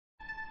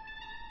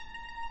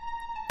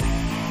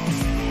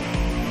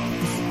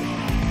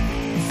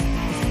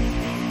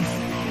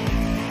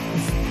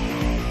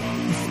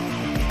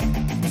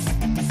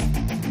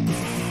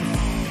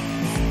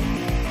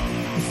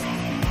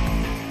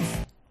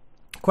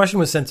Question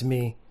was sent to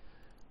me,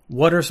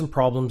 what are some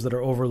problems that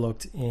are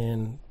overlooked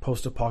in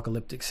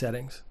post-apocalyptic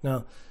settings?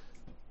 Now,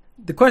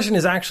 the question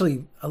is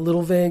actually a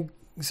little vague,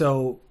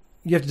 so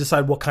you have to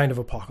decide what kind of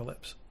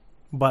apocalypse.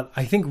 But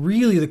I think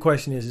really the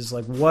question is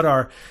like, what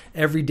are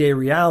everyday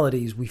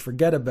realities we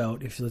forget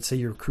about if, let's say,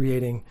 you're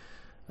creating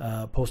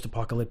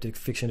post-apocalyptic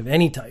fiction of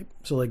any type?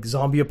 So like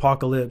zombie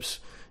apocalypse,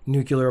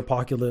 nuclear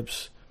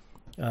apocalypse,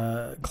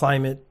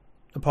 climate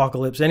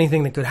apocalypse,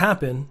 anything that could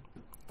happen,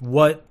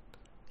 what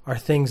are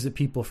things that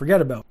people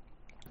forget about?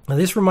 Now,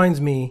 this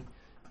reminds me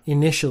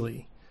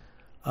initially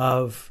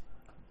of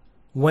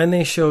when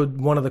they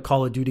showed one of the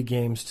Call of Duty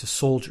games to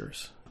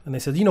soldiers. And they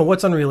said,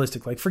 what's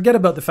unrealistic? Like, forget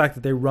about the fact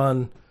that they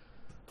run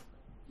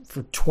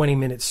for 20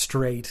 minutes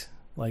straight,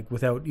 like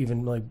without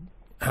even like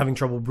having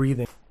trouble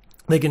breathing.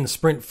 They can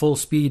sprint full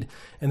speed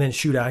and then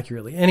shoot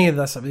accurately. Any of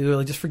that stuff,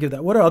 really just forget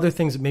that. What are other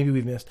things that maybe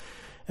we've missed?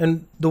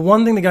 And the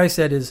one thing the guy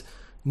said is,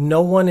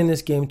 no one in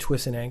this game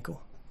twists an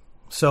ankle.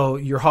 So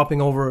you're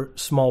hopping over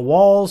small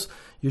walls,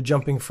 you're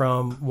jumping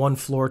from one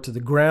floor to the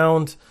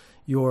ground,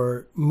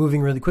 you're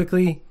moving really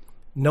quickly.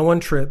 No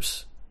one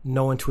trips,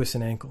 no one twists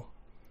an ankle.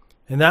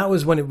 And that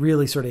was when it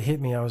really sort of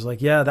hit me. I was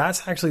like, yeah,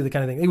 that's actually the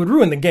kind of thing. It would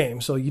ruin the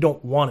game, so you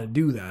don't want to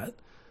do that.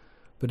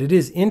 But it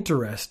is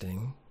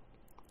interesting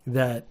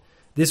that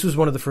this was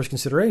one of the first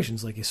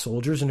considerations. Like,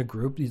 soldiers in a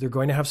group, they're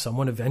going to have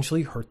someone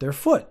eventually hurt their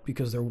foot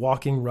because they're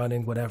walking,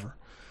 running, whatever.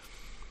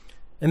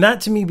 And that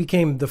to me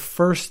became the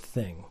first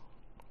thing.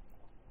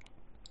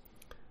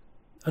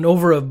 An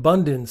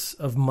overabundance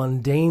of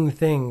mundane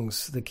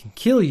things that can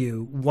kill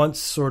you once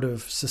sort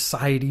of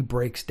society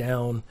breaks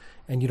down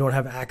and you don't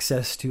have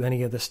access to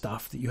any of the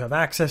stuff that you have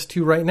access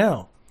to right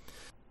now.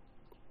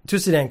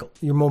 Twisted ankle,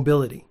 your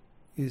mobility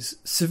is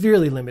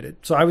severely limited.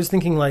 So I was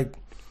thinking like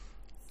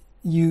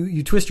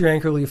you twist your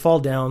ankle, you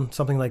fall down,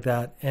 something like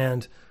that,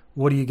 and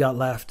what do you got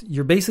left?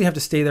 You basically have to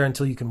stay there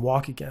until you can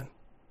walk again.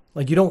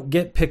 Like, you don't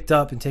get picked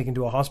up and taken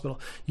to a hospital.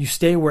 You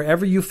stay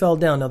wherever you fell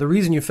down. Now, the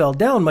reason you fell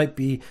down might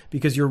be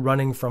because you're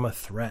running from a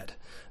threat.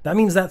 That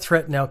means that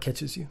threat now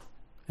catches you.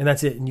 And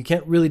that's it. And you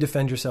can't really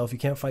defend yourself. You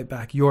can't fight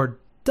back. You're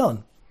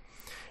done.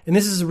 And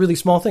this is a really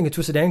small thing, a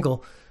twisted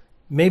ankle.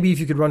 Maybe if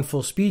you could run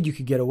full speed, you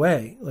could get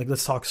away. Like,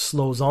 let's talk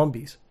slow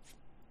zombies.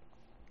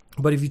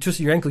 But if you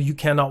twist your ankle, you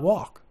cannot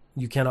walk.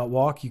 You cannot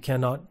walk. You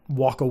cannot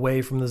walk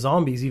away from the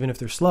zombies, even if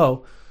they're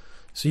slow.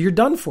 So you're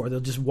done for. They'll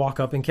just walk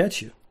up and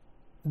catch you.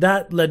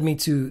 That led me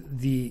to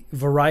the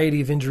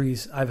variety of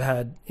injuries I've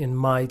had in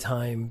my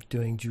time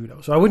doing judo.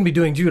 So I wouldn't be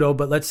doing judo,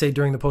 but let's say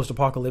during the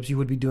post-apocalypse, you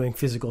would be doing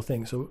physical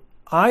things. So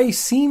I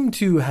seem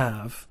to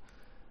have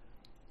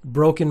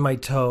broken my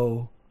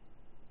toe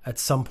at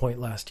some point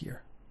last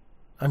year.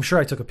 I'm sure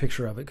I took a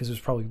picture of it because it was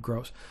probably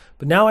gross.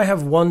 But now I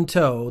have one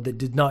toe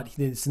that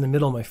it's in the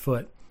middle of my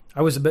foot.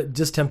 I was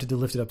just tempted to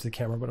lift it up to the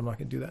camera, but I'm not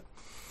going to do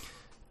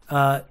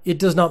that. It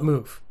does not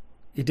move.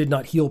 It did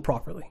not heal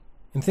properly.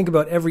 And think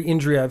about every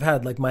injury I've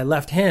had. Like my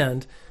left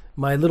hand,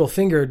 my little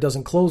finger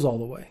doesn't close all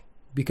the way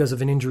because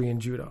of an injury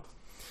in judo.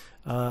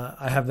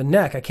 I have a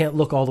neck. I can't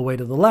look all the way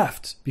to the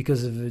left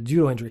because of a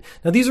judo injury.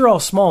 Now, these are all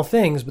small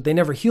things, but they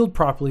never healed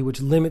properly,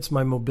 which limits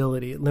my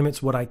mobility. It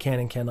limits what I can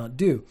and cannot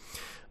do.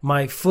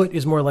 My foot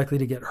is more likely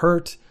to get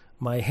hurt.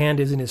 My hand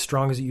isn't as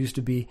strong as it used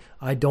to be.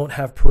 I don't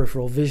have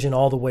peripheral vision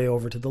all the way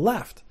over to the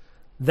left.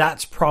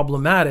 That's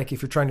problematic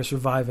if you're trying to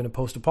survive in a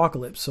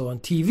post-apocalypse. So on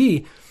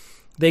TV,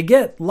 they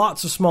get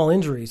lots of small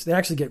injuries. They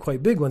actually get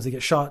quite big ones. They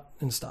get shot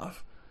and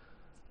stuff.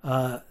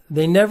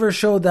 They never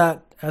show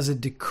that as a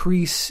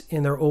decrease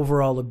in their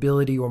overall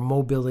ability or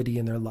mobility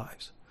in their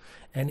lives.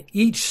 And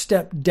each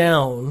step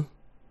down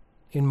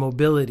in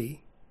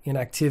mobility, in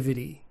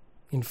activity,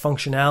 in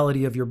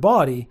functionality of your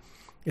body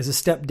is a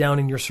step down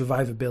in your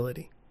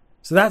survivability.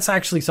 So that's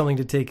actually something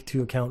to take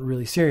into account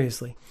really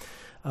seriously.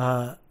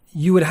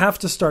 You would have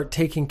to start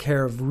taking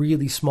care of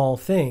really small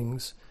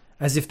things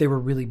as if they were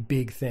really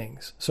big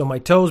things. So my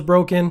toe's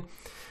broken.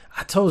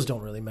 Toes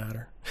don't really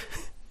matter.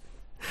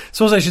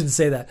 Suppose I shouldn't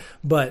say that,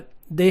 but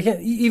they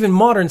can't, even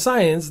modern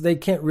science, they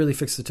can't really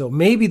fix the toe.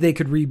 Maybe they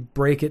could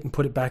re-break it and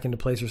put it back into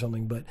place or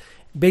something, but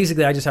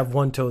basically I just have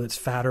one toe that's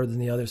fatter than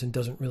the others and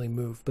doesn't really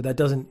move, but that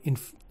doesn't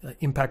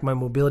impact my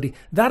mobility.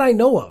 That I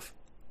know of.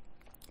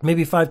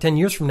 Maybe 5-10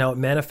 years from now it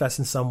manifests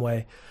in some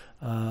way.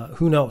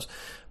 Who knows?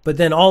 But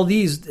then all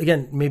these,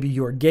 again, maybe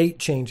your gait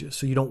changes,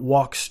 so you don't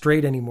walk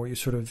straight anymore. You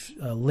sort of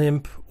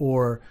limp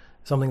or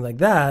something like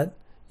that.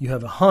 You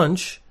have a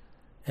hunch,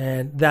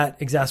 and that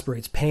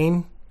exasperates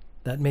pain.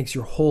 That makes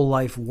your whole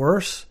life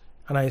worse,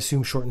 and I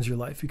assume shortens your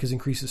life because it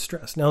increases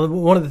stress. Now,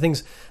 one of the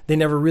things they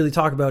never really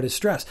talk about is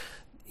stress.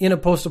 In a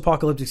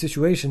post-apocalyptic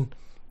situation,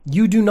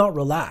 you do not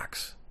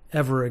relax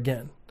ever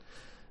again.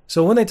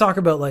 So when they talk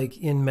about, like,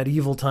 in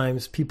medieval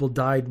times, people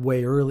died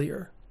way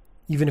earlier,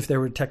 even if they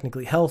were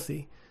technically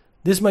healthy,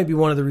 this might be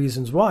one of the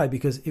reasons why,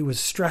 because it was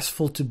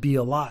stressful to be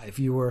alive.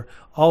 You were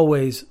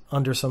always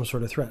under some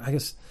sort of threat. I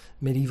guess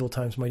medieval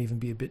times might even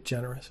be a bit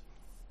generous.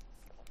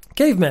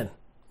 Cavemen,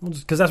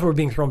 because that's what we're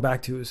being thrown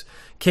back to, is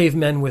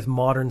cavemen with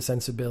modern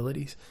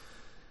sensibilities.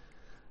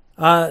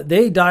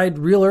 They died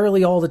real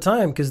early all the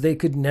time because they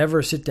could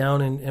never sit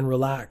down and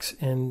relax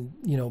and,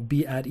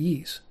 be at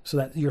ease. So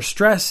that your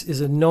stress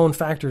is a known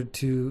factor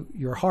to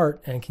your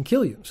heart and can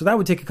kill you. So that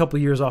would take a couple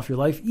of years off your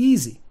life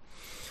easy.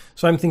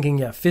 So I'm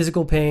thinking,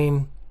 physical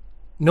pain,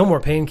 no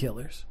more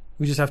painkillers.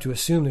 We just have to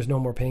assume there's no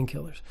more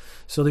painkillers.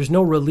 So there's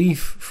no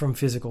relief from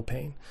physical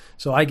pain.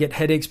 So I get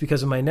headaches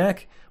because of my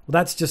neck. Well,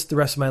 that's just the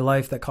rest of my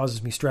life that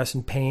causes me stress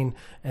and pain,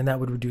 and that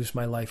would reduce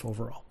my life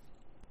overall.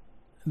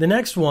 The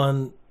next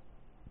one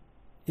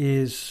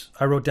is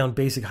I wrote down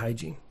basic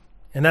hygiene,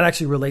 and that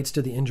actually relates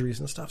to the injuries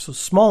and stuff. So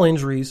small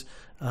injuries,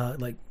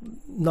 like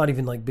not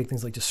even like big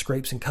things like just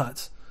scrapes and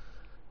cuts,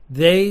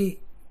 they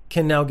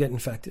can now get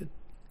infected,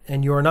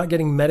 and you are not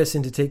getting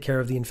medicine to take care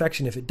of the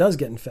infection. If it does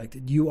get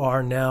infected, you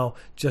are now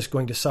just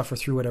going to suffer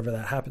through whatever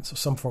that happens. So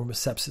some form of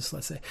sepsis,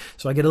 let's say.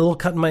 So I get a little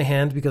cut in my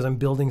hand because I'm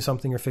building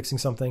something or fixing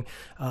something.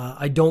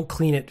 I don't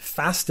clean it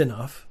fast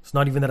enough. It's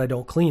not even that I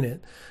don't clean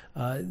it.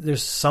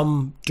 There's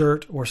some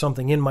dirt or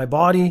something in my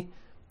body.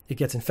 It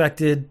gets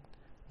infected.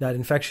 That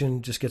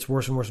infection just gets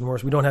worse and worse and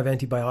worse. We don't have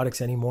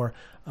antibiotics anymore.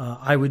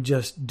 I would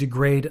just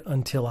degrade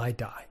until I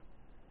die.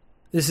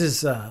 This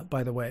is,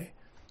 by the way,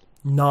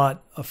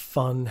 not a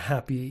fun,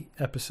 happy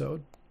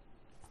episode.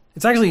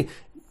 It's actually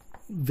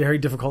very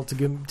difficult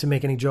to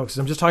make any jokes.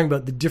 I'm just talking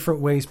about the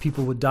different ways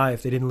people would die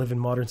if they didn't live in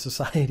modern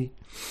society.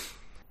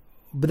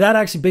 But that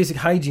actually basic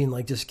hygiene,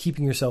 like just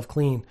keeping yourself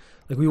clean.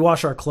 Like we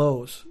wash our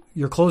clothes.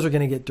 Your clothes are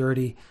going to get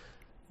dirty.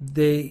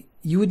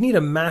 You would need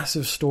a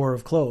massive store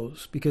of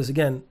clothes because,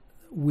 again,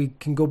 we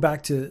can go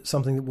back to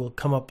something that will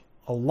come up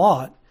a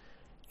lot,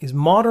 is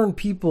modern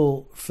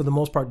people, for the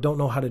most part, don't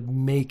know how to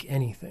make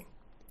anything.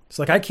 It's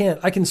like I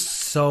can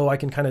sew, I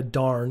can kind of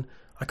darn.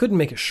 I couldn't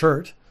make a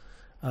shirt.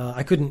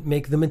 I couldn't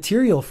make the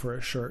material for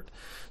a shirt.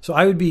 So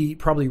I would be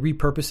probably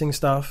repurposing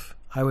stuff.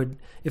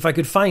 If I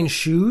could find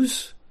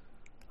shoes,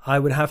 I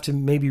would have to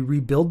maybe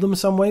rebuild them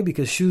some way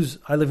because shoes,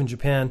 I live in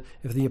Japan.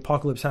 If the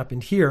apocalypse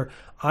happened here,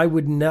 I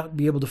would not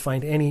be able to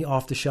find any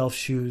off-the-shelf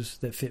shoes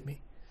that fit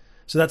me.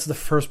 So that's the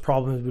first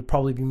problem. It would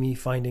probably be me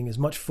finding as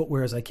much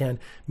footwear as I can,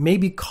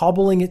 maybe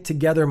cobbling it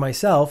together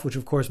myself, which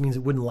of course means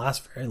it wouldn't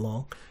last very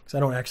long because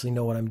I don't actually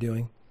know what I'm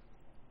doing,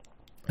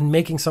 and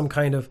making some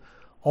kind of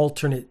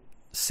alternate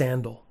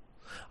sandal.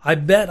 I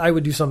bet I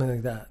would do something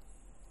like that.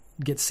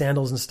 Get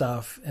sandals and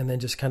stuff and then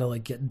just kind of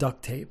like get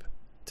duct tape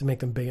to make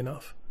them big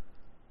enough.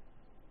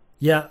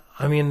 Yeah,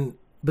 I mean,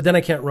 but then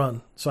I can't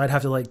run. So I'd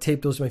have to like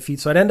tape those to my feet.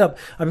 So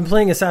I've been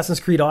playing Assassin's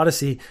Creed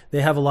Odyssey.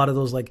 They have a lot of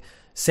those like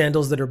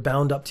sandals that are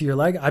bound up to your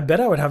leg. I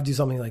bet I would have to do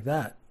something like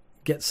that.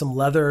 Get some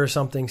leather or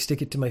something,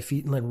 stick it to my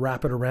feet and then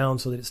wrap it around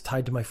so that it's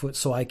tied to my foot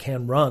so I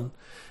can run,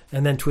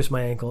 and then twist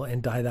my ankle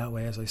and die that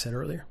way, as I said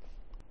earlier.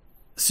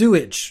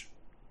 Sewage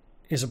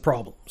is a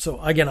problem.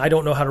 So again, I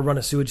don't know how to run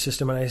a sewage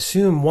system, and I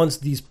assume once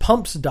these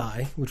pumps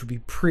die, which would be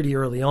pretty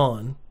early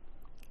on,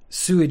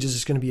 sewage is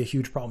just going to be a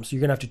huge problem. So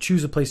you're going to have to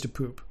choose a place to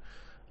poop.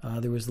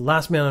 There was the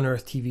Last Man on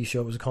Earth TV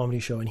show. It was a comedy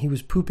show, and he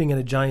was pooping in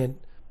a giant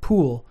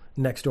pool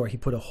next door. He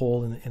put a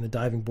hole in the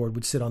diving board,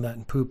 would sit on that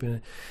and poop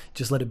and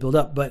just let it build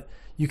up. But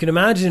you can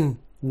imagine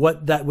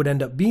what that would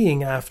end up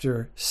being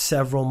after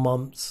several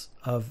months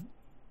of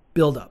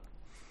buildup.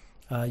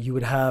 You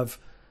would have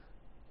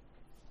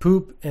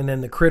poop and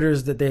then the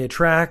critters that they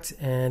attract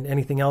and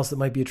anything else that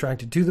might be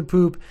attracted to the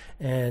poop.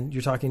 And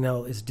you're talking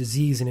now is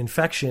disease and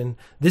infection.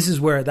 This is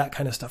where that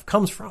kind of stuff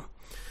comes from.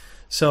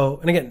 So,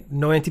 and again,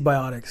 no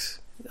antibiotics.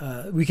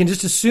 We can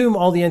just assume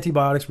all the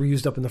antibiotics were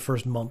used up in the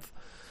first month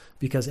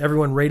because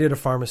everyone raided a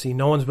pharmacy.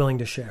 No one's willing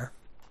to share.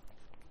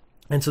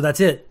 And so that's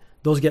it.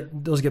 Those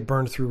get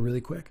burned through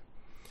really quick.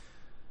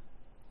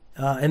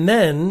 And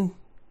then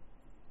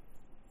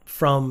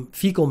from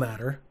fecal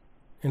matter,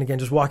 and again,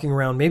 just walking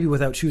around maybe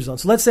without shoes on.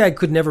 So let's say I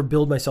could never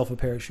build myself a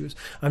pair of shoes.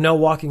 I'm now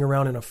walking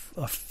around in a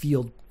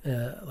field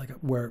like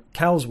where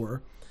cows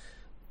were.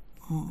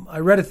 I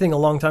read a thing a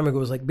long time ago.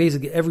 It was like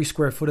basically every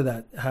square foot of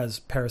that has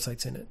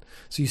parasites in it.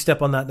 So you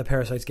step on that and the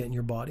parasites get in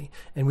your body.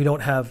 And we don't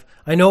have,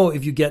 I know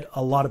if you get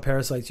a lot of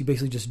parasites, you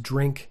basically just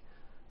drink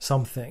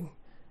something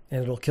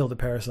and it'll kill the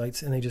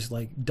parasites and they just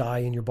like die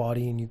in your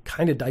body and you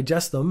kind of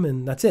digest them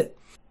and that's it.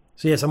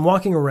 So yes, I'm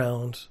walking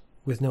around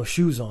with no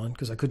shoes on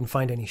because I couldn't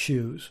find any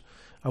shoes.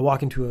 I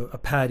walk into a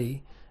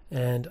paddy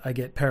and I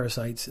get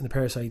parasites and the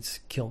parasites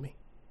kill me.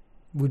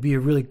 Would be a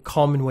really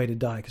common way to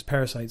die because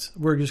parasites,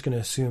 we're just going to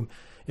assume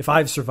if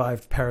I've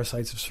survived,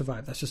 parasites have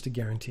survived. That's just a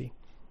guarantee.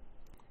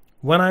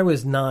 When I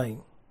was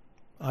 9,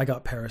 I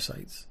got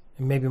parasites,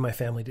 and maybe my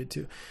family did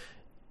too.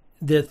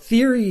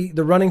 The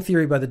running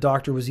theory by the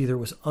doctor was either it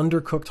was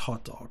undercooked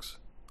hot dogs,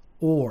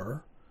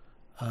 or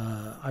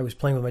I was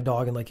playing with my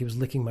dog and like he was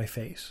licking my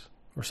face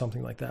or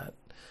something like that.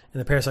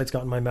 And the parasites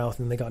got in my mouth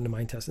and they got into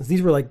my intestines.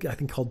 These were like, I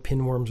think called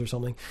pinworms or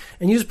something.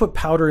 And you just put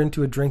powder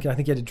into a drink, and I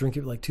think you had to drink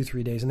it like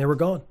 2-3 days, and they were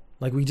gone.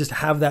 Like we just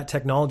have that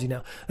technology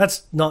now.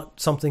 That's not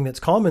something that's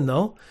common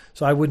though.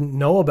 So I wouldn't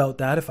know about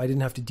that if I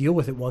didn't have to deal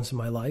with it once in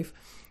my life.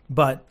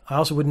 But I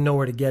also wouldn't know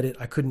where to get it.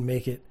 I couldn't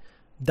make it.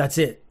 That's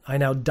it. I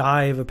now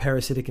die of a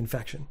parasitic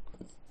infection.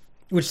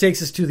 Which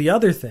takes us to the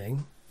other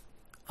thing.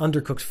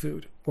 undercooked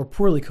food or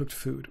poorly cooked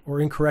food or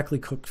incorrectly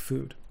cooked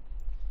food,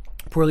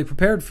 poorly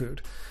prepared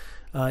food.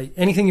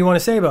 Anything you want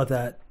to say about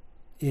that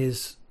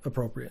is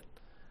appropriate.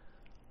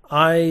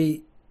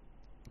 I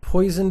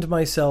poisoned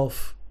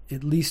myself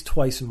at least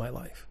twice in my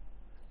life.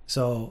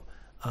 So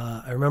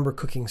I remember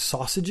cooking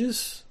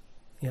sausages.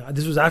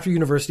 This was after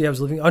university. This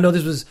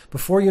was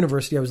before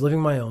university. I was living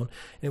my own. And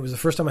it was the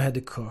first time I had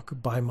to cook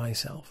by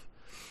myself.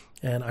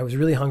 And I was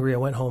really hungry. I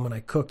went home and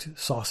I cooked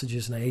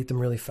sausages and I ate them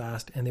really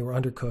fast and they were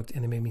undercooked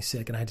and they made me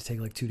sick and I had to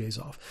take like 2 days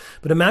off.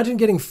 But imagine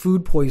getting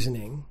food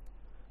poisoning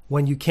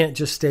when you can't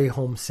just stay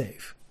home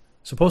safe.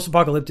 So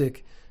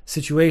post-apocalyptic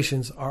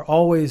situations are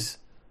always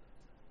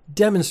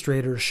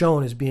demonstrated or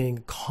shown as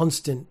being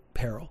constant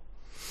peril.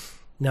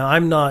 Now,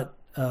 I'm not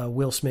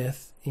Will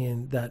Smith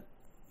in that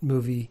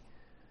movie.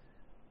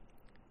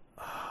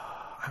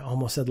 I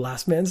almost said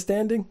Last Man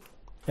Standing.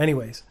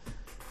 Anyways,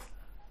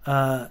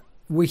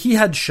 he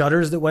had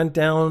shutters that went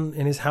down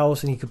in his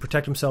house and he could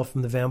protect himself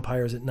from the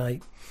vampires at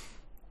night.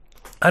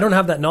 I don't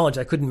have that knowledge.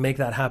 I couldn't make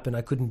that happen.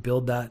 I couldn't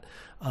build that.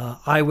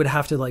 I would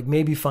have to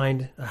maybe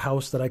find a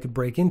house that I could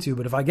break into.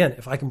 But if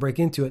I can break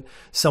into it,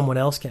 someone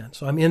else can.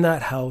 So I'm in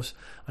that house.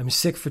 I'm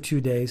sick for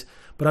 2 days,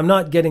 but I'm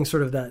not getting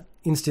sort of that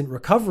instant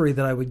recovery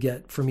that I would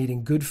get from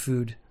eating good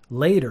food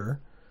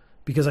later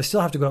because I still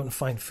have to go out and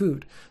find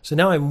food. So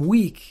now I'm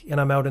weak and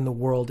I'm out in the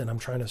world and I'm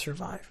trying to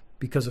survive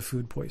because of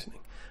food poisoning.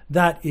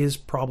 That is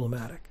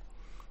problematic.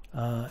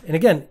 And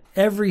again,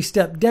 every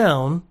step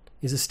down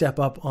is a step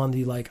up on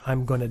the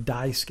I'm going to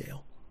die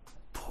scale.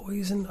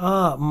 Poison.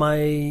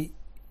 My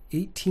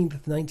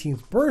 18th,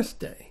 19th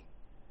birthday,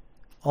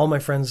 all my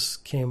friends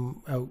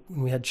came out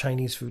and we had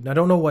Chinese food. And I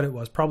don't know what it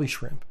was, probably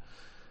shrimp.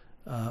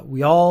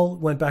 We all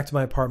went back to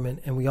my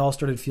apartment and we all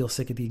started to feel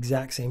sick at the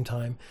exact same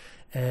time.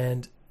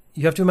 And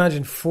you have to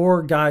imagine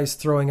 4 guys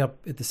throwing up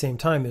at the same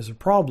time is a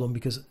problem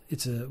because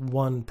it's a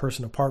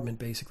one-person apartment,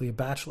 basically, a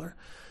bachelor.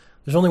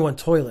 There's only one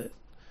toilet.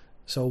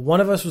 So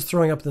one of us was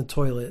throwing up in the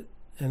toilet,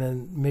 and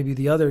then maybe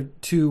the other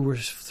 2 were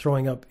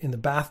throwing up in the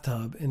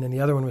bathtub, and then the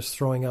other one was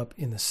throwing up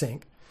in the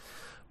sink.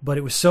 But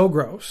it was so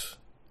gross.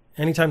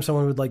 Anytime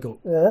someone would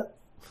go,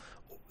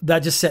 that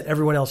just set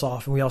everyone else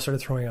off, and we all started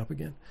throwing up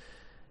again.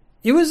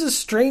 It was a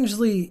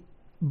strangely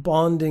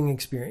bonding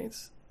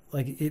experience.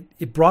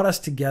 It brought us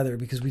together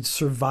because we'd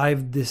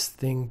survived this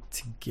thing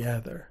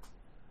together.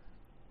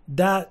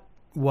 That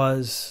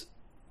was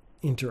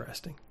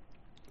interesting.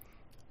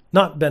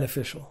 Not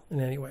beneficial in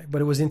any way,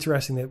 but it was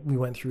interesting that we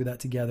went through that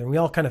together. And we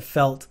all kind of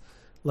felt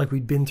like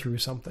we'd been through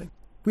something.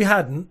 We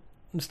hadn't.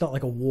 It's not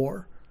like a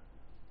war.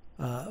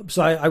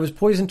 So I was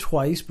poisoned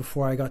twice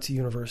before I got to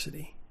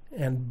university.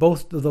 And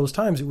both of those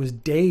times, it was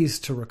days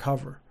to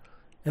recover.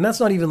 And that's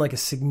not even a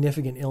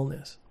significant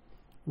illness.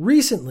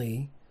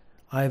 Recently,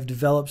 I've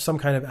developed some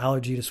kind of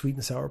allergy to sweet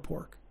and sour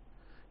pork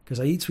because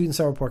I eat sweet and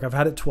sour pork. I've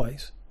had it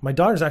twice. My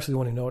daughter's actually the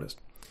one who noticed.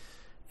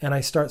 And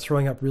I start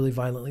throwing up really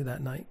violently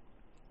that night.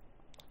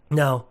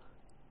 Now,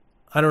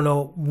 I don't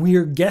know.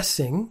 We're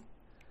guessing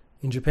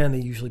in Japan, they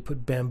usually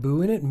put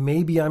bamboo in it.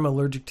 Maybe I'm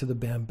allergic to the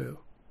bamboo,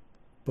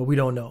 but we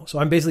don't know. So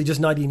I'm basically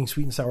just not eating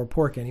sweet and sour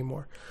pork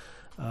anymore,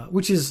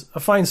 which is a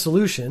fine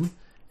solution.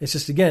 It's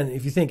just, again,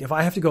 if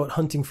I have to go out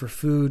hunting for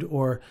food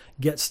or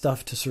get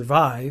stuff to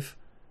survive,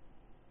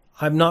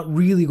 I'm not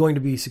really going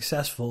to be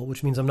successful,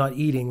 which means I'm not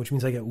eating, which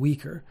means I get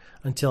weaker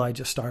until I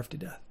just starve to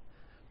death.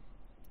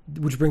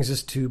 Which brings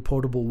us to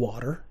potable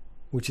water,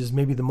 which is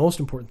maybe the most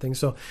important thing.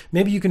 So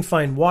maybe you can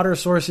find water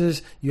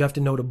sources. You have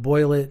to know to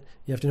boil it.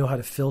 You have to know how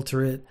to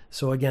filter it.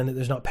 So again, that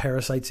there's not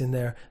parasites in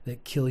there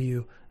that kill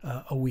you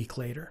a week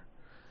later.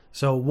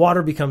 So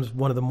water becomes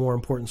one of the more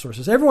important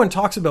sources. Everyone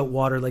talks about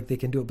water like they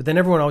can do it, but then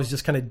everyone always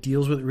just kind of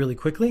deals with it really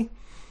quickly.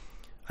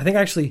 I think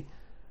actually,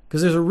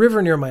 because there's a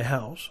river near my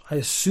house, I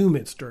assume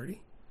it's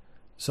dirty.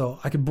 So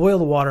I could boil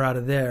the water out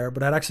of there,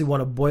 but I'd actually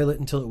want to boil it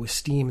until it was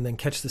steam and then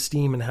catch the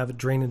steam and have it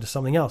drain into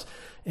something else.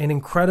 An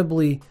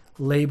incredibly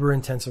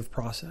labor-intensive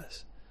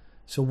process.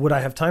 So would I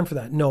have time for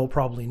that? No,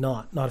 probably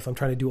not. Not if I'm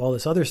trying to do all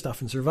this other stuff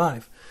and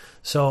survive.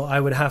 So I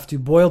would have to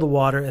boil the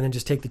water and then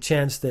just take the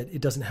chance that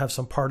it doesn't have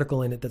some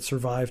particle in it that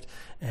survived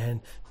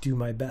and do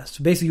my best.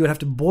 So basically you would have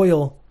to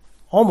boil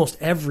almost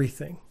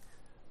everything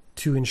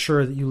to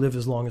ensure that you live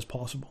as long as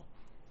possible.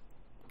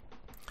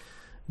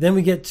 Then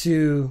we get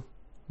to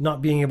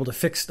not being able to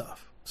fix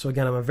stuff. So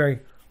again, I'm a very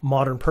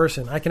modern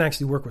person. I can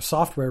actually work with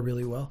software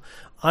really well.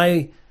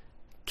 I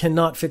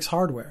cannot fix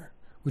hardware,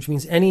 which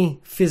means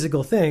any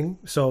physical thing.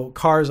 So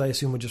cars, I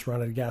assume, would just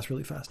run out of gas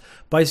really fast.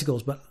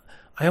 Bicycles, but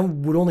I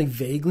would only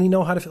vaguely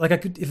know how to, I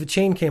could, if a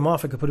chain came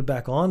off, I could put it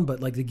back on,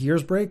 but the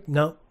gears break,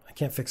 no, I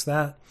can't fix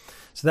that.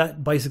 So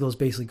that bicycle is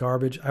basically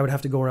garbage. I would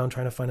have to go around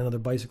trying to find another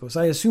bicycle.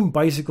 So I assume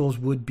bicycles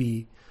would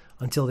be,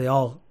 until they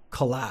all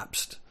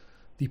collapsed,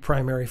 the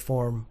primary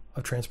form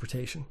of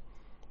transportation.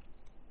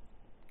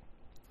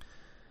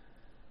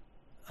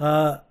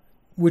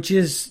 Which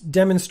is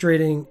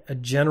demonstrating a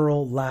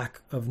general lack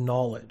of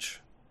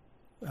knowledge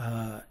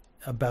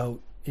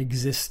about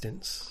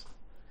existence.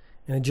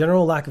 And a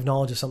general lack of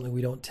knowledge is something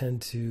we don't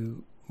tend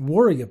to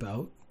worry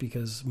about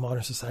because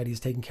modern society is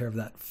taking care of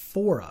that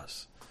for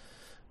us.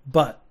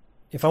 But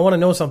if I want to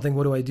know something,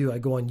 what do? I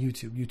go on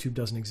YouTube. YouTube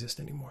doesn't exist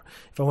anymore.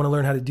 If I want to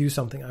learn how to do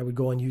something, I would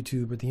go on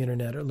YouTube or the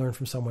internet or learn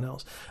from someone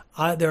else.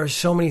 There are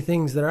so many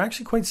things that are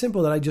actually quite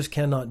simple that I just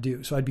cannot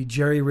do. So I'd be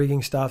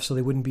jerry-rigging stuff so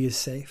they wouldn't be as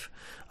safe,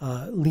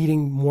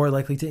 leading more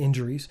likely to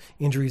injuries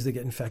that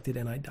get infected,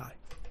 and I die.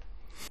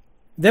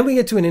 Then we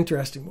get to an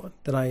interesting one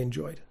that I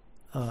enjoyed.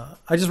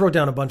 I just wrote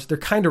down a bunch. They're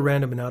kind of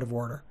random and out of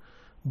order,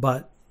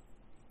 but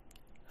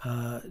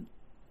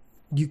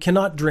you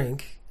cannot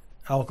drink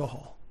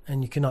alcohol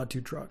and you cannot do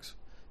drugs.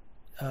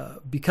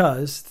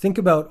 Because think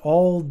about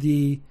all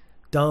the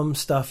dumb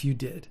stuff you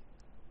did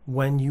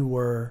when you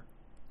were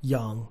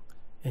young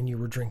and you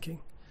were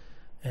drinking.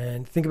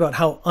 And think about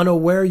how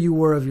unaware you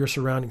were of your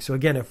surroundings. So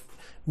again, if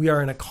we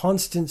are in a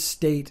constant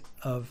state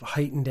of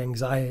heightened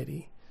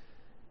anxiety,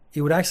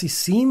 it would actually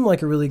seem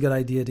like a really good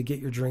idea to get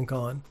your drink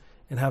on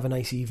and have a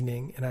nice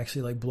evening and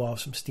actually like blow off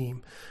some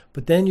steam.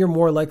 But then you're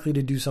more likely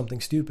to do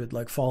something stupid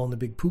like fall in the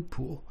big poop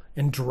pool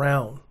and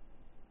drown.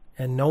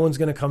 And no one's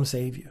going to come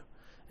save you.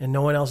 And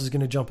no one else is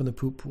going to jump in the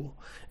poop pool.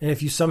 And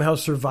if you somehow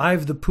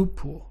survive the poop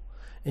pool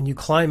and you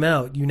climb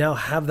out, you now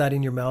have that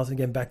in your mouth,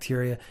 again,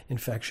 bacteria,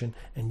 infection,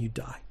 and you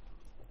die.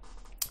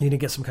 You're going to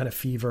get some kind of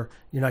fever.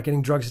 You're not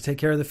getting drugs to take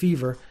care of the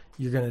fever.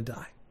 You're going to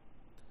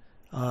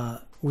die.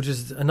 Which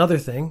is another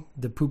thing,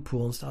 the poop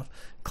pool and stuff.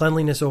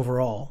 Cleanliness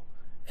overall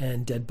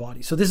and dead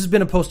bodies. So this has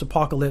been a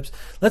post-apocalypse.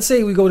 Let's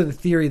say we go to the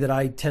theory that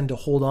I tend to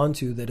hold on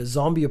to, that a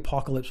zombie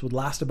apocalypse would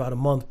last about a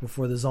month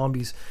before the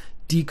zombies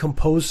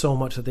decompose so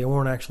much that they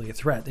weren't actually a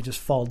threat. They just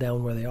fall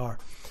down where they are.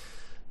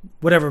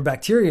 Whatever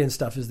bacteria and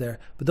stuff is there,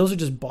 but those are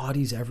just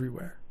bodies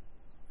everywhere.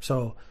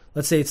 So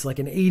let's say it's like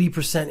an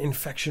 80%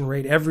 infection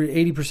rate. Every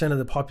 80% of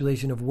the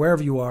population of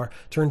wherever you are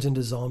turns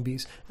into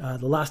zombies.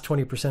 The last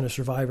 20% of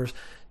survivors,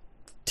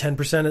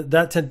 10% of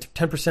that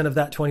 10% of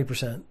that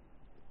 20%.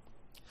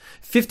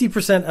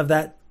 50% of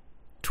that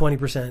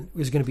 20%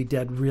 is going to be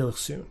dead real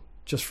soon.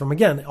 Just from,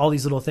 again, all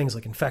these little things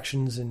like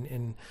infections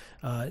and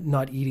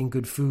not eating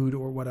good food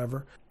or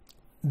whatever.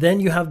 Then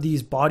you have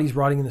these bodies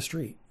rotting in the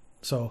street.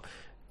 So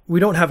we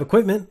don't have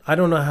equipment. I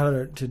don't know how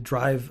to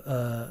drive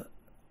a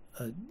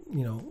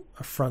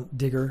front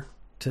digger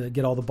to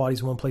get all the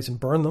bodies in one place and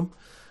burn them.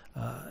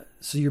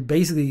 So you're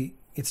basically,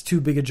 it's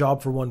too big a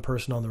job for one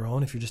person on their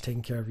own if you're just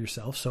taking care of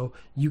yourself. So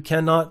you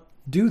cannot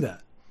do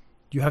that.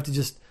 You have to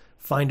just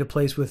find a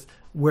place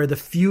where the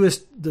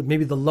fewest,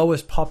 maybe the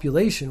lowest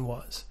population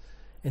was,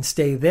 and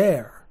stay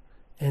there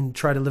and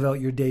try to live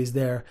out your days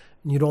there.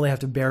 And you'd only have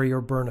to bury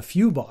or burn a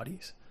few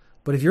bodies.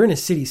 But if you're in a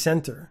city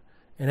center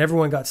and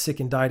everyone got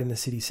sick and died in the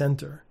city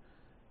center,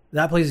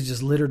 that place is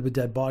just littered with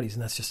dead bodies.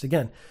 And that's just,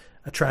 again,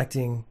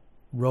 attracting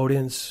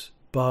rodents,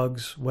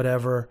 bugs,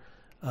 whatever.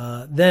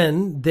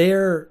 Then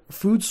their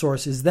food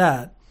source is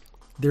that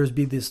there's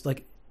be this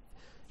like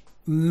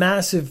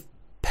massive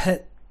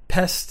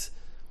pest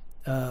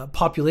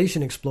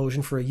population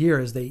explosion for a year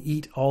as they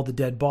eat all the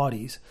dead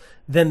bodies.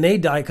 Then they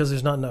die because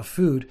there's not enough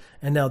food,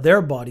 and now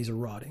their bodies are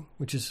rotting,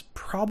 which is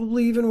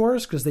probably even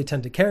worse because they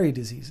tend to carry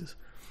diseases.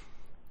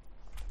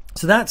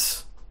 So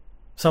that's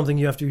something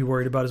you have to be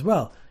worried about as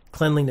well.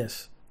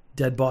 Cleanliness,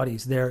 dead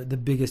bodies, they're the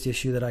biggest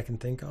issue that I can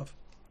think of.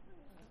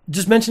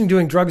 Just mentioning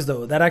doing drugs,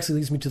 though, that actually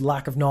leads me to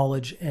lack of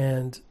knowledge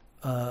and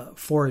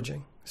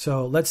foraging.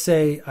 So let's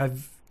say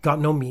I've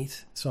got no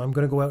meat, so I'm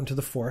going to go out into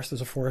the forest.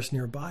 There's a forest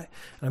nearby,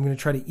 and I'm going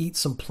to try to eat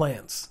some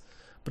plants.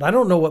 But I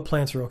don't know what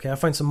plants are okay. I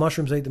find some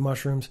mushrooms, I eat the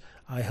mushrooms,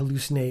 I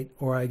hallucinate,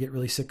 or I get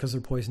really sick because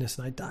they're poisonous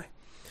and I die.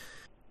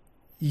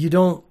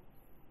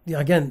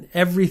 Again,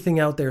 everything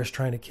out there is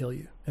trying to kill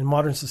you. And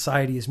modern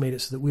society has made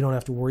it so that we don't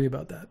have to worry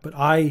about that. But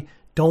I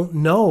don't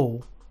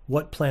know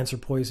what plants are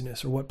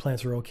poisonous or what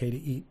plants are okay to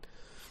eat.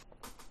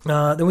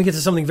 Then we get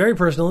to something very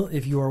personal.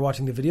 If you are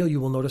watching the video, you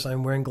will notice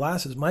I'm wearing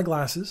glasses. My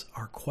glasses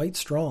are quite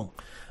strong.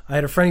 I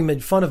had a friend who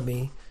made fun of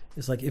me.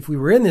 It's like if we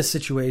were in this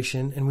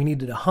situation and we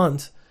needed to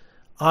hunt,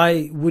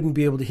 I wouldn't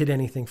be able to hit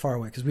anything far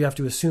away because we have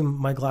to assume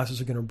my glasses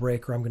are going to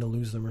break or I'm going to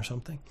lose them or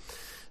something.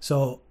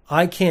 So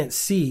I can't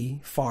see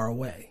far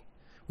away,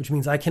 which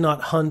means I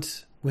cannot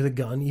hunt with a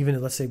gun, even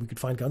if, let's say, we could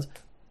find guns.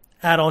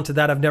 Add on to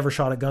that, I've never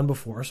shot a gun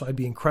before, so I'd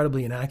be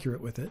incredibly inaccurate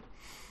with it.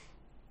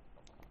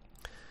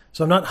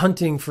 So I'm not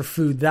hunting for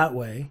food that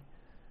way.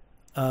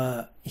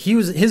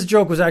 His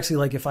joke was actually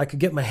like, if I could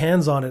get my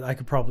hands on it, I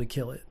could probably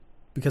kill it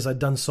because I'd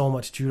done so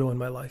much judo in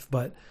my life.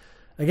 But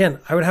again,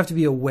 I would have to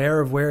be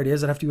aware of where it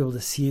is. I'd have to be able to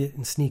see it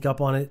and sneak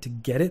up on it to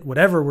get it,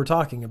 whatever we're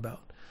talking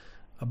about.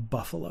 A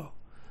buffalo.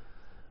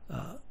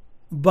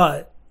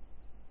 But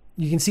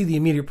you can see the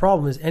immediate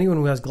problem is anyone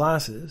who has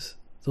glasses,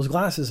 those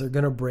glasses are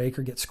going to break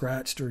or get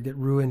scratched or get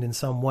ruined in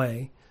some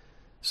way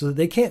so that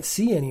they can't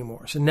see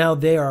anymore. So now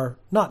they are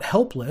not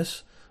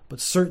helpless, but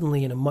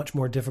certainly in a much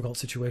more difficult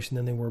situation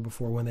than they were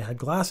before when they had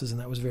glasses, and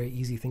that was a very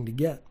easy thing to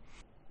get.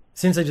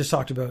 Since I just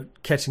talked about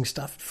catching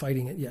stuff,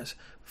 fighting it, yes,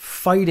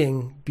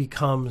 fighting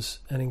becomes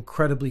an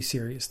incredibly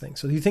serious thing.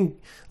 So you think,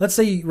 let's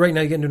say right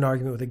now you get into an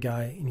argument with a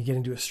guy and you get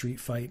into a street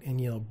fight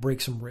and break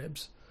some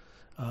ribs,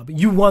 but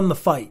you won the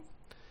fight.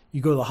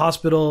 You go to the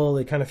hospital,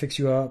 they kind of fix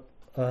you up.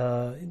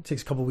 It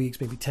takes a couple weeks,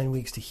 maybe 10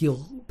 weeks to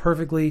heal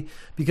perfectly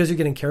because you're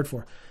getting cared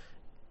for.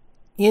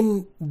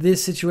 In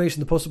this situation,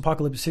 the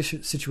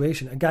post-apocalyptic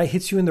situation, a guy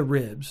hits you in the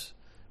ribs,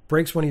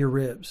 breaks one of your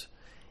ribs.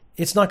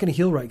 It's not going to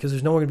heal right because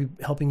there's no one going to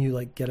be helping you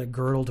like get a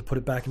girdle to put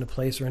it back into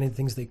place or any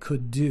things they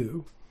could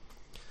do.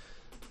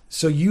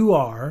 So you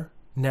are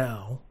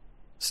now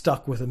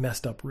stuck with a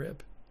messed up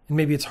rib. And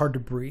maybe it's hard to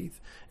breathe.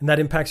 And that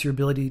impacts your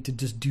ability to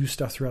just do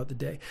stuff throughout the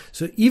day.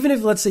 So even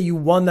if, let's say, you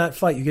won that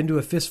fight, you get into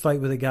a fist fight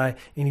with a guy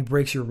and he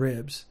breaks your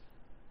ribs,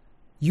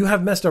 you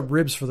have messed up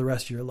ribs for the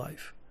rest of your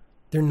life.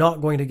 They're not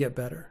going to get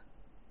better.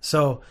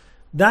 So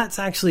that's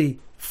actually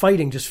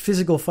fighting, just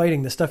physical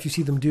fighting, the stuff you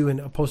see them do in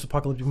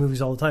post-apocalyptic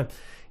movies all the time.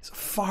 It's a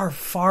far,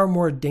 far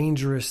more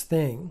dangerous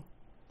thing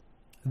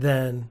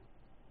than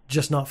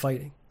just not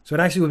fighting. So it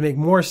actually would make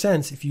more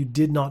sense if you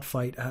did not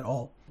fight at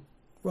all.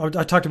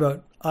 I talked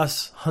about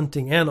us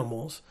hunting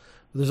animals,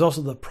 but there's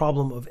also the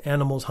problem of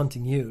animals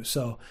hunting you.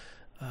 So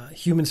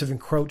humans have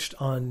encroached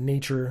on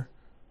nature,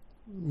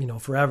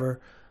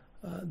 forever.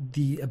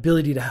 The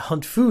ability to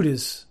hunt food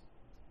has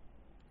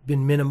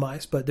been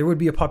minimized, but there would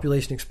be a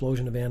population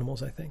explosion of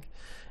animals, I think.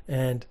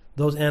 And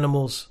those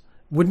animals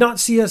would not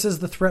see us as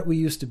the threat we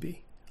used to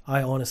be.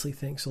 I honestly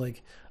think so.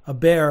 Like a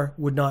bear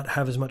would not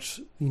have as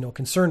much,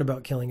 concern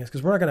about killing us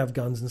because we're not going to have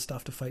guns and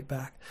stuff to fight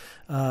back.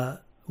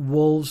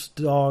 Wolves,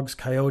 dogs,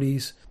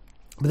 coyotes,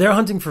 but they're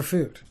hunting for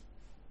food.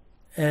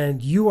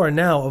 And you are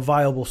now a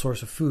viable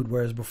source of food,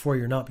 whereas before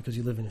you're not because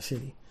you live in a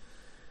city.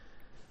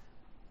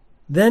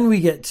 Then we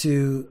get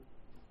to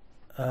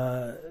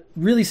a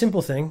really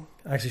simple thing.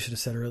 I actually should have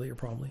said earlier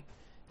probably.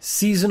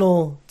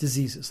 Seasonal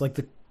diseases like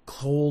the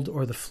cold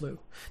or the flu.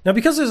 Now,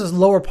 because there's this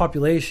lower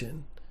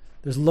population,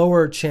 there's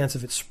lower chance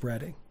of it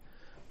spreading.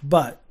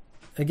 But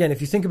again,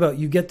 if you think about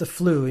you get the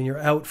flu and you're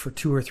out for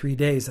 2 or 3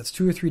 days, that's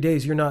 2 or 3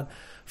 days you're not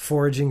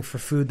foraging for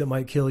food that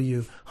might kill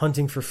you,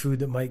 hunting for food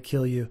that might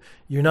kill you.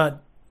 You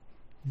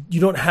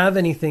don't have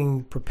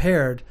anything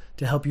prepared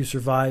to help you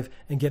survive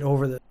and get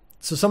over that.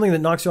 So something that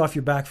knocks you off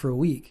your back for a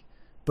week,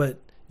 but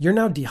you're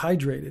now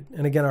dehydrated.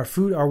 And again,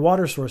 our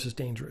water source is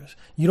dangerous.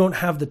 You don't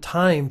have the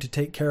time to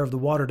take care of the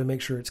water to make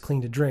sure it's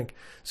clean to drink.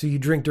 So you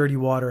drink dirty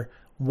water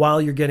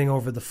while you're getting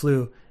over the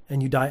flu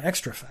and you die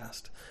extra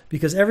fast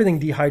because everything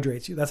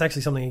dehydrates you. That's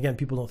actually something, again,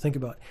 people don't think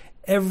about.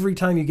 Every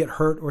time you get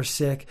hurt or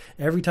sick,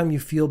 every time you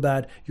feel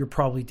bad, you're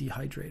probably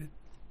dehydrated.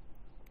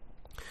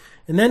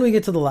 And then we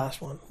get to the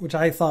last one, which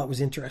I thought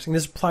was interesting.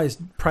 This applies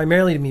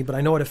primarily to me, but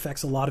I know it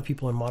affects a lot of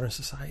people in modern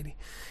society,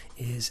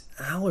 is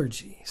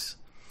allergies.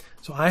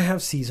 So I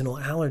have seasonal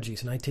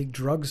allergies and I take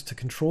drugs to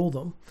control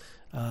them.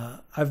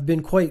 I've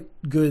been quite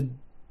good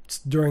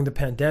during the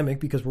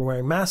pandemic because we're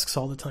wearing masks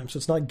all the time. So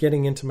it's not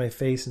getting into my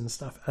face and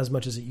stuff as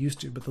much as it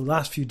used to. But the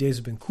last few days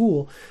have been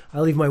cool.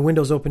 I leave my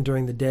windows open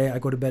during the day. I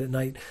go to bed at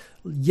night.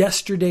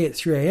 Yesterday at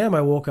 3 a.m.,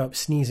 I woke up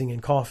sneezing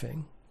and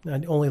coughing.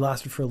 It only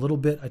lasted for a little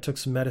bit. I took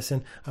some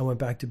medicine. I went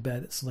back to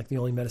bed. It's like the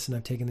only medicine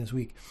I've taken this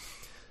week.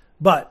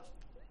 But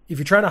if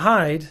you're trying to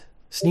hide,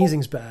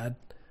 sneezing's bad.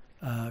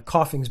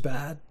 Coughing's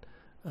bad.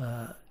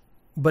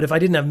 But if I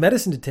didn't have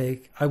medicine to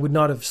take, I would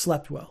not have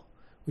slept well,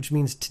 which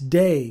means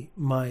today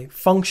my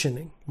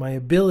functioning, my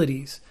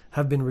abilities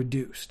have been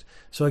reduced.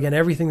 So again,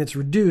 everything that's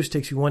reduced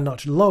takes you one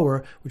notch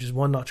lower, which is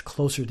one notch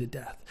closer to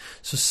death.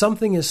 So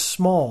something as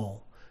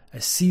small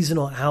as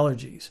seasonal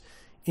allergies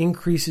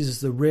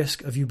increases the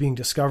risk of you being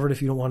discovered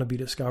if you don't want to be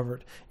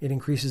discovered. It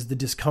increases the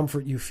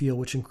discomfort you feel,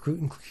 which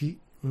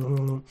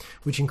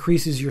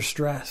increases your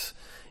stress.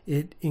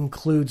 It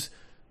includes,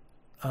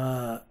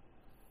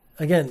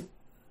 again,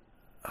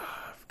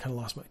 I've kind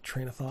of lost my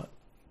train of thought.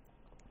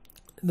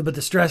 But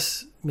the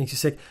stress makes you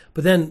sick.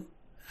 But then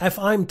if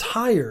I'm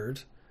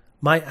tired,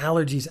 my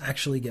allergies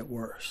actually get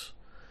worse.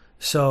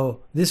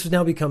 So this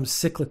now becomes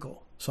cyclical.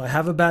 So I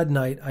have a bad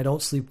night. I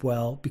don't sleep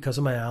well because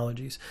of my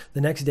allergies. The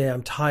next day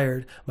I'm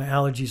tired. My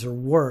allergies are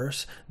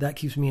worse. That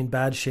keeps me in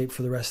bad shape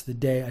for the rest of the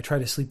day. I try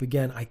to sleep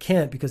again. I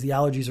can't because the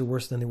allergies are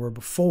worse than they were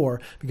before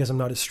because I'm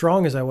not as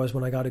strong as I was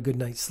when I got a good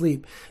night's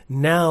sleep.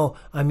 Now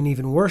I'm in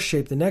even worse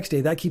shape the next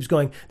day. That keeps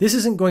going. This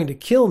isn't going to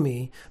kill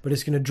me, but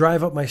it's going to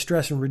drive up my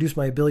stress and reduce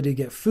my ability to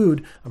get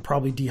food. I'm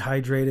probably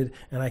dehydrated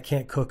and I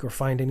can't cook or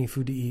find any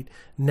food to eat.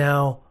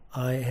 Now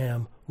I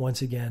am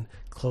once again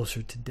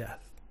closer to death.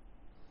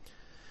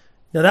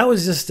 Now, that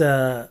was just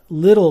a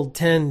little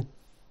 10,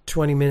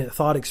 20-minute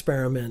thought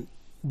experiment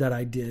that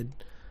I did.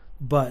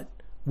 But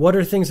what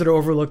are things that are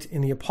overlooked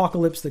in the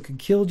apocalypse that could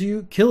kill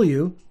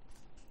you?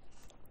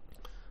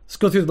 Let's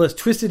go through the list.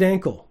 Twisted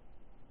ankle,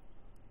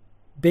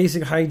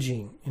 basic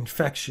hygiene,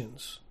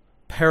 infections,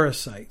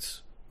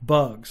 parasites,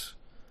 bugs,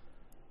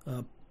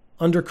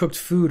 undercooked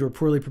food or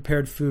poorly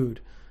prepared food,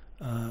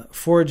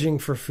 foraging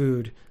for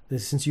food,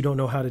 since you don't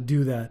know how to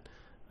do that,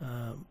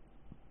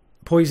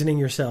 poisoning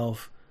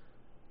yourself.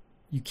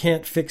 You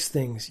can't fix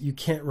things. You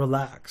can't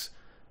relax.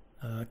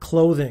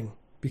 Clothing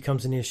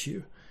becomes an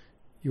issue.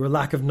 Your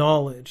lack of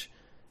knowledge.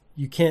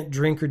 You can't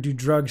drink or do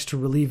drugs to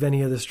relieve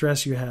any of the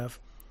stress you have.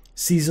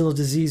 Seasonal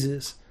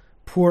diseases,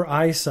 poor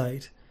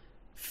eyesight,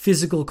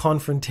 physical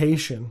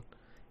confrontation,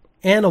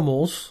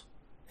 animals,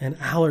 and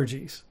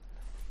allergies.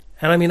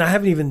 And I mean, I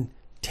haven't even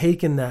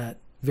taken that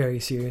very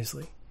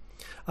seriously.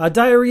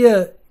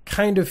 Diarrhea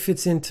kind of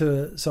fits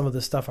into some of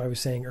the stuff I was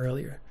saying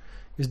earlier.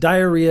 Because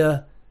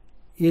diarrhea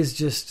is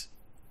just,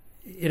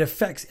 it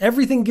affects,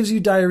 everything gives you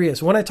diarrhea.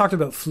 So when I talked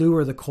about flu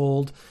or the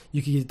cold,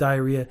 you could get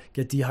diarrhea,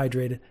 get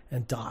dehydrated,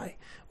 and die.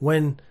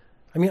 I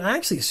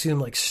actually assume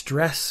like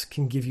stress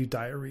can give you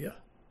diarrhea.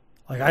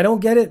 Like, I don't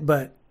get it,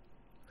 but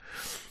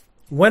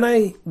when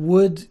I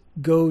would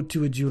go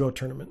to a judo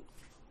tournament,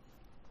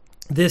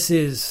 this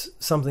is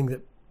something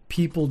that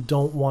people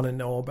don't want to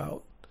know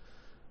about.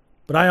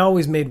 But I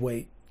always made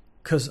weight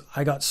because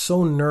I got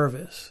so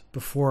nervous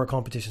before a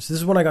competition. So this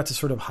is when I got to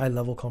sort of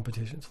high-level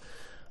competitions.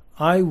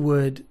 I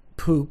would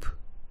poop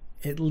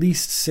at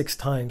least 6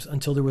 times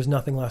until there was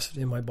nothing left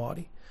in my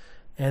body.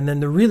 And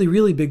then the really,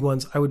 really big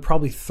ones, I would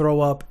probably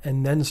throw up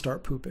and then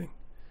start pooping.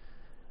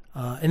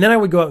 And then I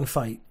would go out and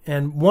fight.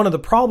 And one of the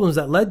problems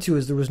that led to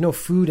is there was no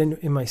food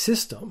in my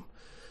system.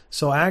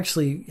 So I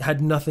actually had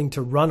nothing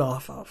to run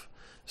off of.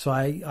 So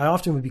I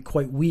often would be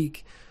quite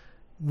weak.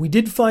 We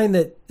did find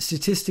that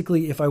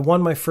statistically, if I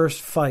won my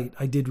first fight,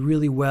 I did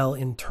really well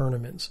in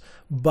tournaments.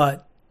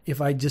 But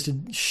if I just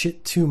did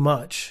shit too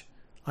much,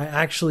 I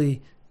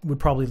actually would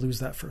probably lose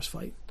that first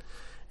fight.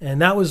 And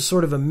that was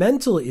sort of a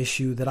mental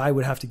issue that I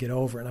would have to get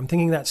over. And I'm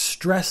thinking that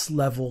stress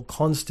level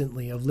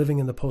constantly of living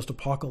in the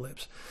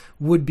post-apocalypse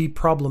would be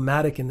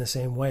problematic in the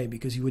same way,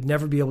 because you would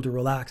never be able to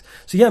relax.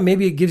 So yeah,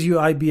 maybe it gives you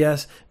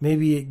IBS,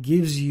 maybe it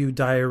gives you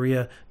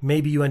diarrhea,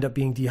 maybe you end up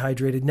being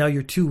dehydrated. Now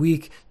you're too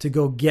weak to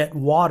go get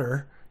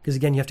water, because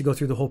again, you have to go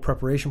through the whole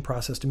preparation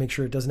process to make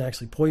sure it doesn't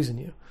actually poison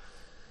you.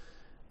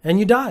 And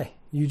you die.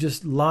 You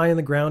just lie on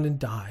the ground and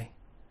die.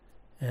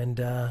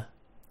 And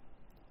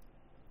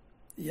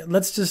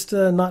let's just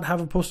not have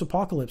a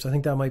post-apocalypse. I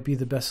think that might be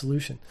the best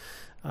solution.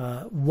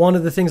 One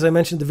of the things I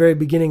mentioned at the very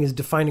beginning is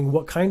defining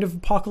what kind of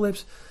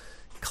apocalypse.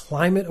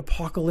 Climate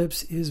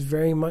apocalypse is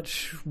very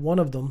much one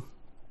of them.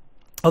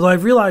 Although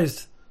I've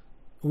realized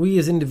we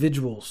as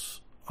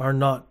individuals are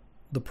not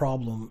the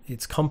problem,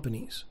 it's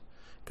companies.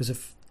 Because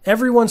if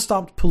everyone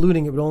stopped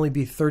polluting, it would only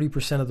be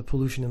 30% of the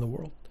pollution in the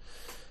world.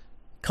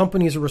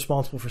 Companies are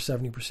responsible for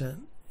 70%.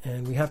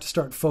 And we have to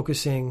start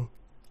focusing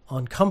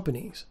on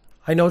companies.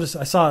 I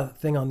saw a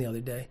thing on the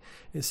other day.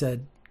 It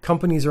said,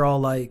 companies are all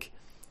like,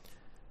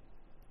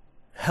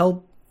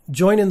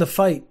 join in the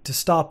fight to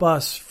stop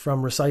us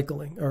from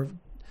recycling or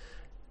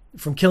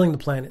from killing the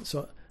planet.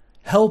 So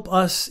help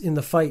us in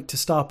the fight to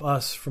stop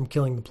us from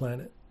killing the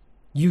planet.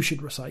 You should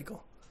recycle.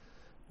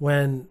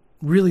 When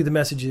really the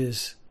message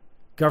is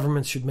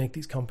governments should make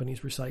these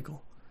companies recycle.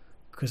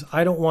 Because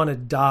I don't want to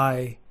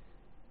die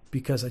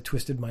because I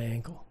twisted my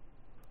ankle.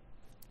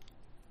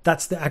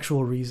 That's the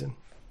actual reason.